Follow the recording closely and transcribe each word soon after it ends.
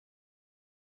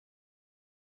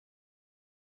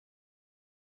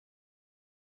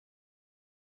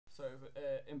So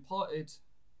I've imported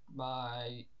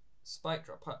my spike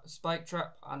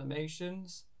trap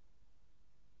animations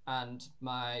and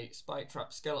my spike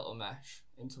trap skeletal mesh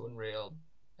into Unreal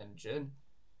Engine.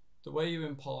 The way you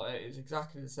import it is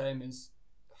exactly the same as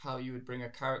how you would bring a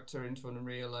character into an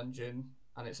Unreal Engine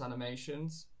and its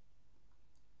animations.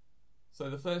 So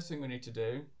the first thing we need to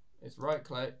do is right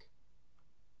click,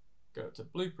 go to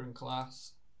blueprint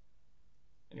class,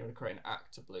 and you want to create an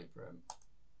actor blueprint.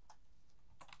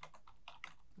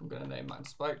 I'm going to name mine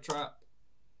spike trap.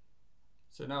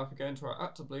 So now if we go into our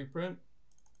actor blueprint,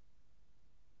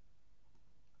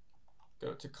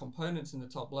 go to components in the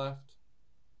top left,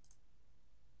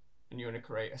 and you want to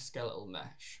create a skeletal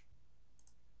mesh.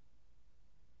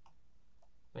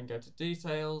 Then go to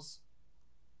details,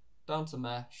 down to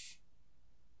mesh,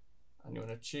 and you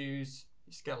want to choose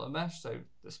your skeletal mesh, so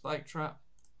the spike trap.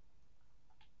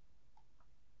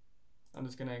 I'm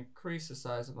just going to increase the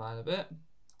size of mine a bit,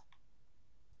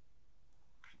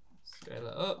 scale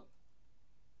it up.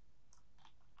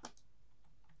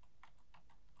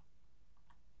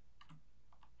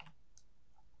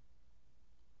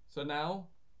 So now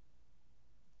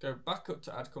go back up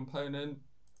to add component,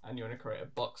 and you want to create a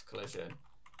box collision.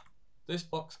 This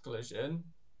box collision,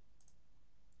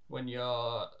 when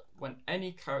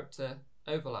any character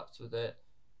overlaps with it,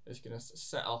 is going to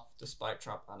set off the spike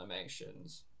trap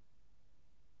animations.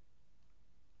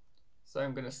 So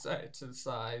I'm going to set it to the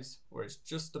size where it's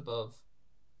just above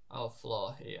our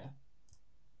floor here.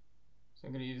 So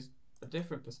I'm going to use a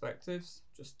different perspectives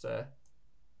just to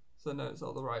so I know it's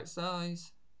all the right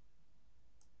size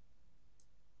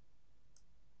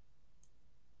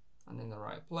and in the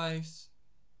right place.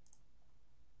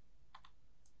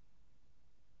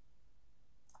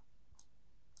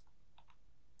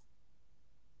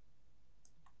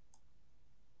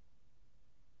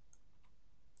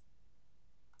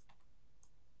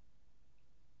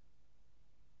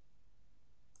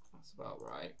 That's about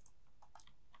right.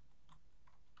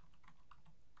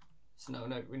 So now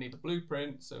we need the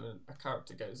blueprint, so when a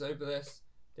character goes over this,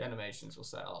 the animations will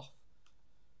set off.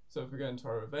 So if we go into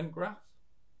our event graph,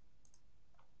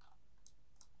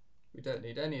 we don't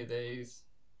need any of these.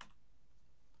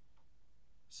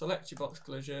 Select your box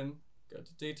collision, go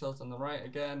to details on the right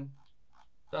again,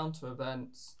 down to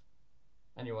events,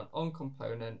 and you want on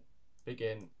component,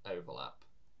 begin overlap.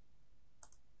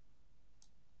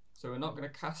 So we're not going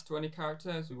to cast to any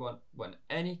characters, we want when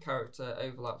any character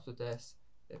overlaps with this,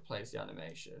 it plays the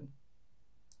animation.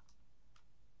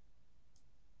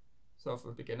 So if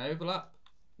we begin overlap,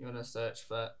 you want to search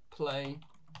for play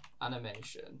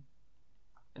animation,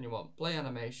 and you want play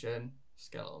animation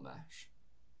skeletal mesh,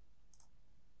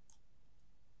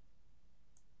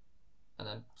 and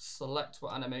then select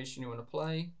what animation you want to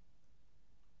play.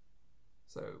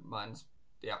 So mine's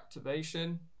the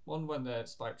activation one when the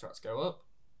spike traps go up.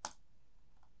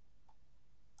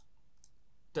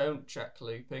 Don't check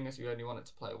looping as you only want it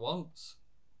to play once.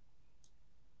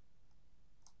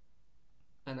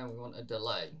 And then we want a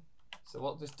delay. So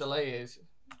what this delay is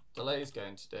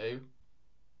going to do,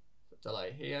 the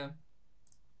delay here,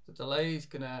 the delay is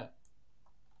going to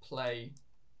play,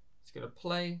 it's going to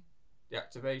play the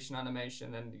activation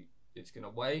animation, and it's going to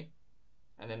wait,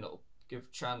 and then it'll give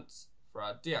chance for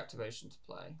our deactivation to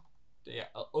play, the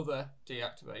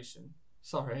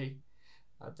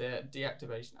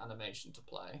deactivation animation to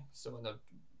play. So when the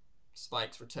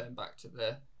spikes return back to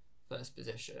the first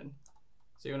position.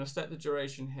 So you want to set the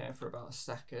duration here for about a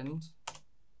second.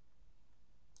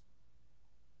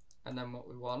 And then what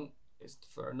we want is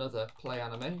for another play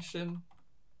animation.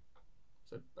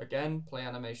 So again, play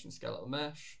animation skeletal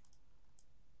mesh.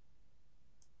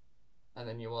 And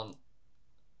then you want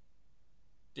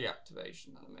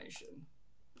deactivation animation.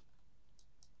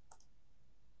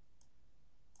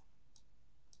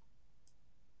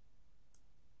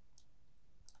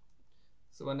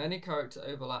 So when any character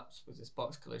overlaps with this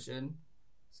box collision,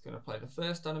 it's going to play the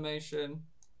first animation,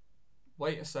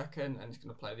 wait a second, and it's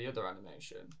going to play the other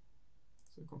animation.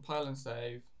 So compile and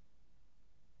save.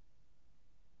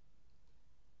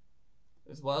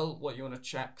 As well, what you want to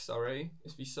check, is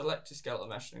if you select your skeletal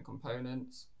mesh and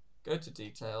components, go to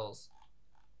details,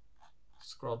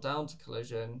 scroll down to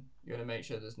collision, you want to make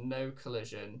sure there's no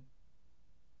collision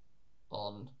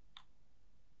on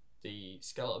the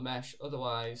skeletal mesh,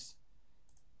 otherwise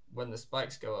when the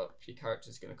spikes go up, your character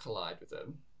is going to collide with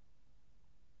them.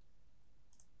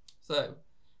 So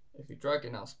if we drag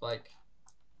in our spike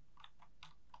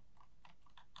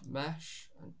mesh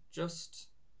and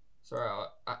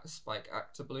our spike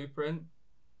actor blueprint,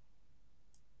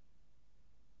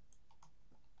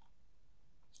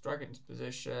 let's drag it into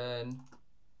position,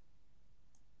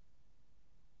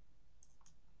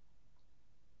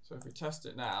 So if we test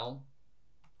it now,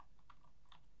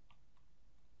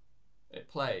 it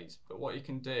plays. But what you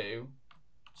can do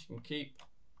is you can keep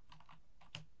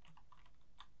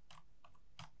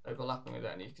overlapping with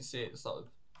it, and you can see it sort of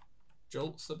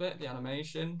jolts a bit, the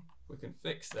animation. We can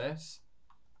fix this.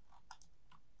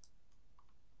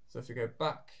 So if we go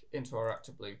back into our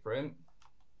actor blueprint,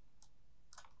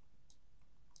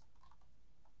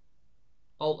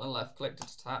 Alt and left click to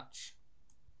detach,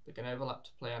 begin overlap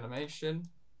to play animation,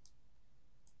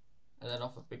 and then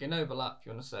off of begin overlap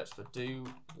you want to search for do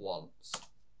once.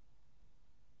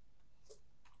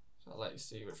 So I'll let you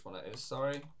see which one it is,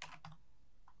 sorry.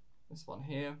 This one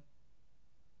here.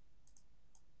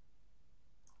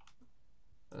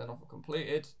 And then off of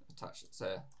completed, attach it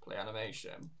to play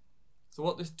animation. So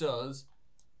what this does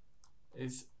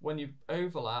is when you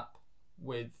overlap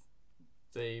with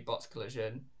the box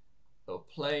collision, it'll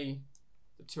play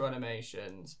the two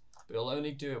animations, but it'll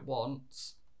only do it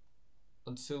once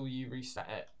until you reset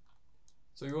it.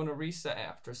 So you want to reset it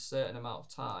after a certain amount of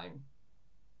time.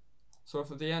 So if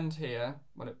at the end here,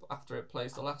 after it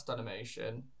plays the last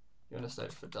animation, you want to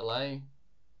search for delay,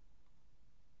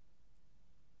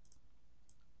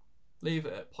 leave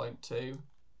it at 0.2,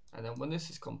 and then when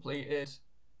this is completed,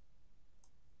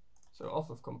 so off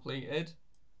of completed,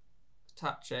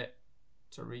 attach it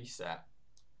to reset.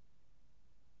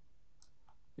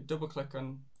 If you double click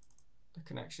on the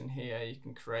connection here, you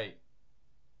can create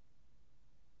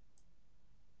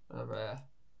another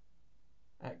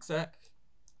exec,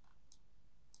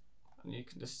 and you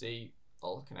can just see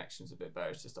all the connections a bit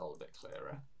better, it's just all a bit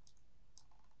clearer.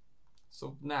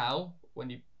 So now when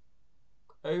you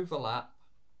overlap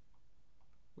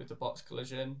with the box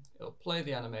collision, it'll play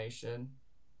the animation,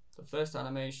 the first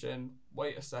animation,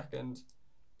 wait a second,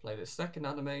 play the second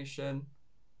animation,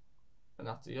 and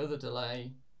after the other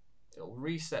delay it'll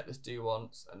reset this do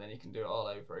once, and then you can do it all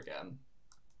over again.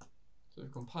 So we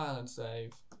compile and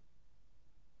save,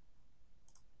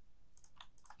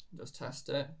 just test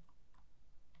it.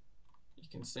 You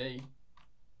can see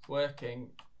it's working,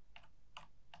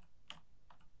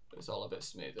 but it's all a bit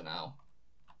smoother now.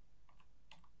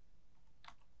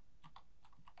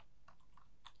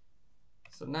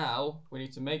 So now we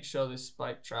need to make sure this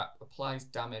spike trap applies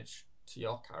damage to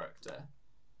your character.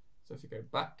 So if you go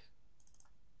back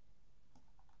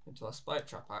into our spike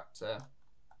trap actor,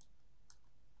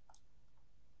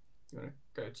 you want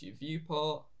to go to your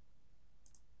viewport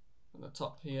on the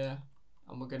top here,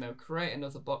 and we're going to create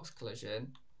another box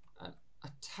collision and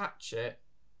attach it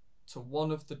to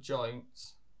one of the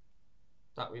joints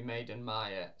that we made in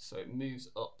Maya, so it moves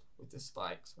up with the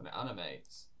spikes when it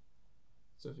animates.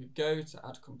 So if we go to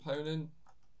add component,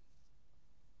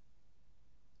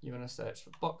 you want to search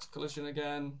for box collision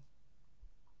again.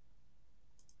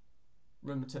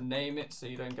 Remember to name it so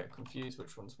you don't get confused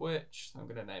which one's which. So I'm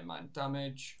going to name mine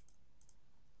damage,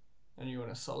 and you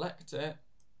want to select it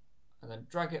and then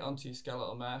drag it onto your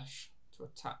skeletal mesh to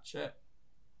attach it,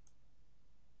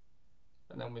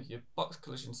 and then with your box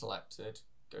collision selected,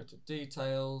 go to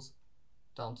details,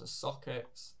 down to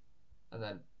sockets, and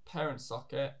then parent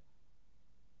socket,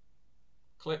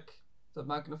 click the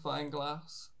magnifying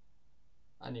glass,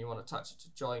 and you want to attach it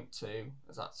to joint 2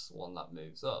 as that's the one that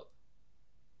moves up.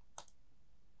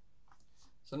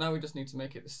 So now we just need to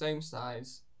make it the same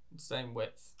size and same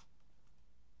width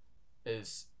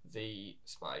as the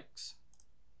spikes.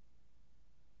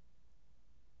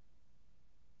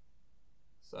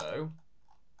 So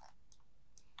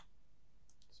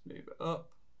let's move it up,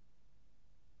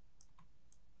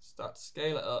 start to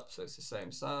scale it up so it's the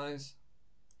same size.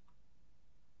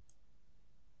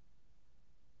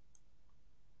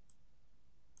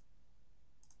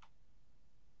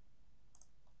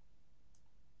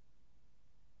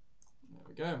 There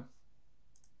we go.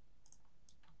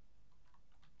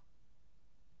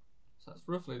 So that's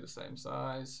roughly the same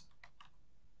size.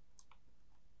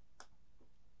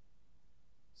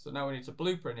 So now we need to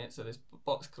blueprint it so this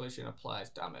box collision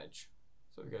applies damage.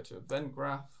 So we go to event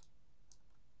graph,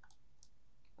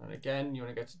 and again you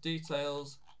want to go to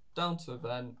details, down to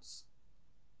events,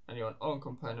 and you want on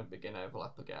component begin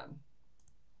overlap again.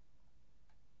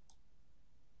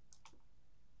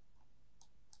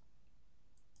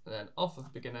 And then off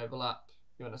of begin overlap,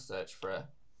 you want to search for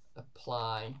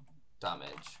apply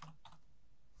damage.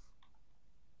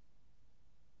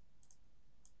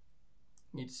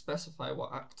 You need to specify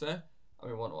what actor,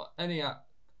 and we want any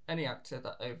actor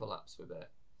that overlaps with it.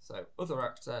 So other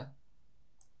actor,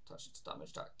 attach it to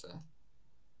damaged actor.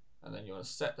 And then you want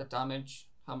to set the damage,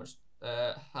 how much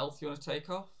health you want to take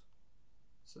off.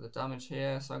 So the damage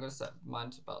here, so I'm going to set mine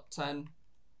to about 10,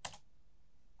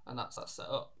 and that's that set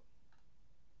up.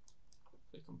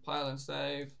 So compile and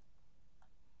save.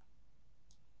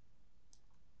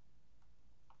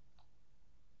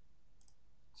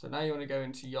 So now you want to go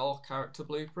into your character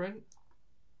blueprint.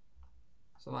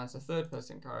 So mine's a third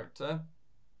person character.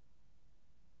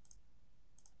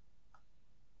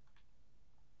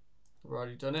 I've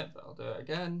already done it, but I'll do it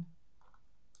again.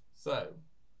 So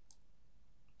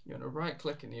you're going to right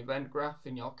click in the event graph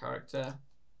in your character,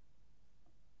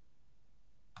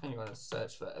 and you want to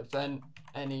search for event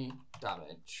any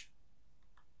damage.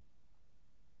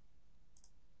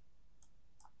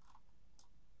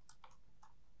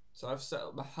 So I've set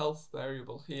up my health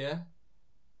variable here.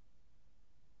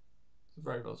 The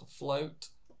variable is a float.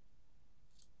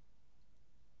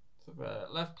 So for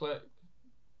left click,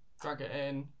 drag it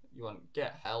in, you want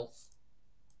get health,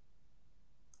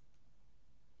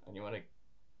 and you want to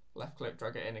left click,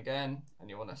 drag it in again, and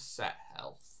you want to set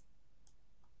health.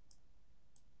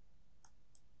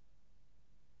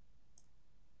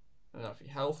 And then for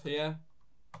your health here,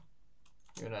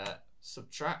 you're going to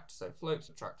subtract, so float,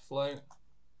 subtract float.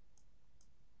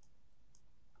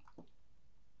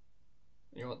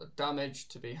 You want the damage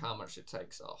to be how much it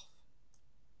takes off.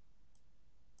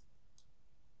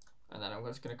 And then I'm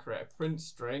just going to create a print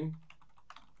string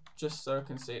just so I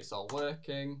can see it's all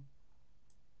working.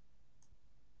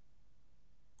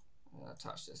 And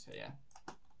attach this here.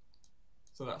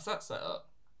 So that's that set up.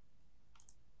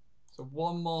 So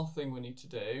one more thing we need to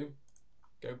do,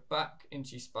 go back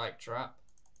into your spike trap.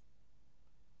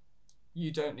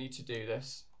 You don't need to do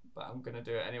this, but I'm going to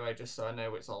do it anyway just so I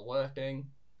know it's all working.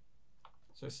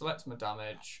 So select my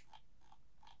damage.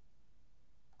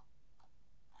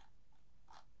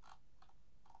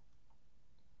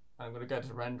 I'm going to go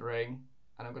to rendering,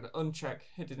 and I'm going to uncheck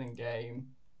hidden in game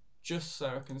just so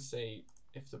I can see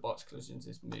if the box collisions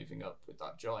is moving up with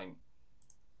that joint.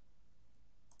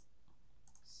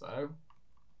 So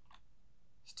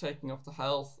it's taking off the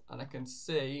health, and I can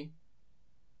see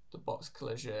the box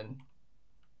collision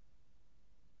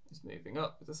is moving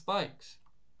up with the spikes.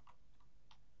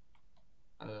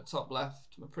 And at the top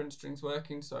left, my print string's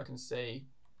working, so I can see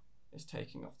it's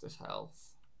taking off this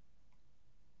health.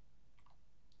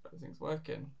 Everything's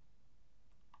working.